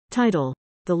Title: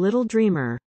 The Little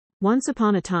Dreamer. Once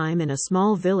upon a time in a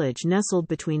small village nestled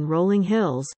between rolling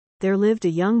hills, there lived a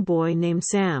young boy named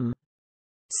Sam.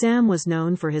 Sam was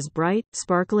known for his bright,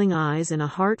 sparkling eyes and a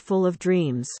heart full of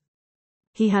dreams.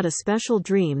 He had a special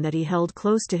dream that he held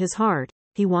close to his heart.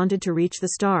 He wanted to reach the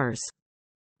stars.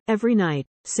 Every night,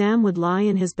 Sam would lie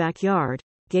in his backyard,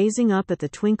 gazing up at the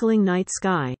twinkling night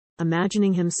sky,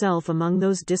 imagining himself among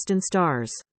those distant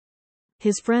stars.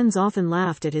 His friends often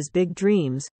laughed at his big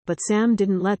dreams, but Sam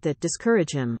didn't let that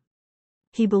discourage him.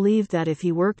 He believed that if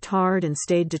he worked hard and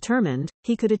stayed determined,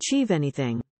 he could achieve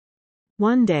anything.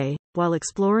 One day, while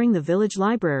exploring the village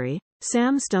library,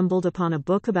 Sam stumbled upon a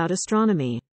book about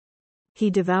astronomy. He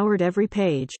devoured every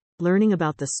page, learning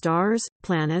about the stars,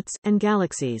 planets, and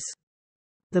galaxies.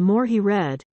 The more he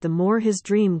read, the more his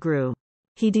dream grew.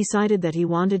 He decided that he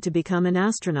wanted to become an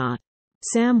astronaut.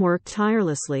 Sam worked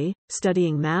tirelessly,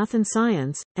 studying math and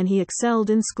science, and he excelled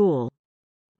in school.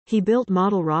 He built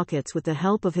model rockets with the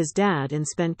help of his dad and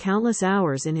spent countless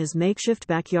hours in his makeshift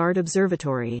backyard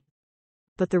observatory.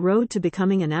 But the road to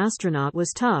becoming an astronaut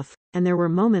was tough, and there were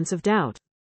moments of doubt.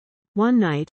 One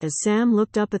night, as Sam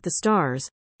looked up at the stars,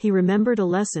 he remembered a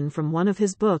lesson from one of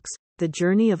his books: the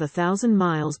journey of 1,000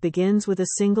 miles begins with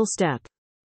a single step.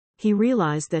 He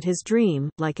realized that his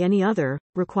dream, like any other,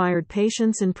 required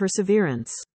patience and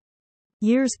perseverance.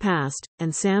 Years passed,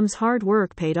 and Sam's hard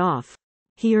work paid off.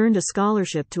 He earned a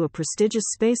scholarship to a prestigious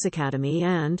space academy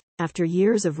and, after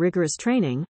years of rigorous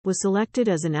training, was selected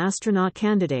as an astronaut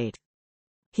candidate.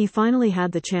 He finally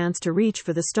had the chance to reach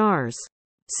for the stars.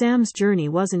 Sam's journey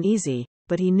wasn't easy,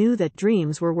 but he knew that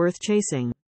dreams were worth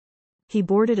chasing. He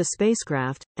boarded a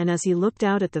spacecraft, and as he looked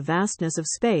out at the vastness of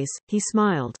space, he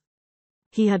smiled.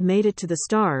 He had made it to the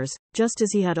stars, just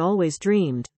as he had always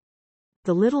dreamed.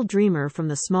 The little dreamer from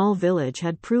the small village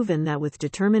had proven that with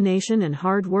determination and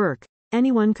hard work,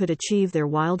 anyone could achieve their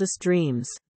wildest dreams.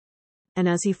 And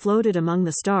as he floated among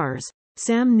the stars,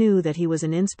 Sam knew that he was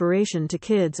an inspiration to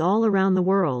kids all around the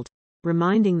world,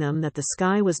 reminding them that the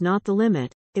sky was not the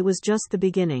limit, it was just the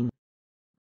beginning.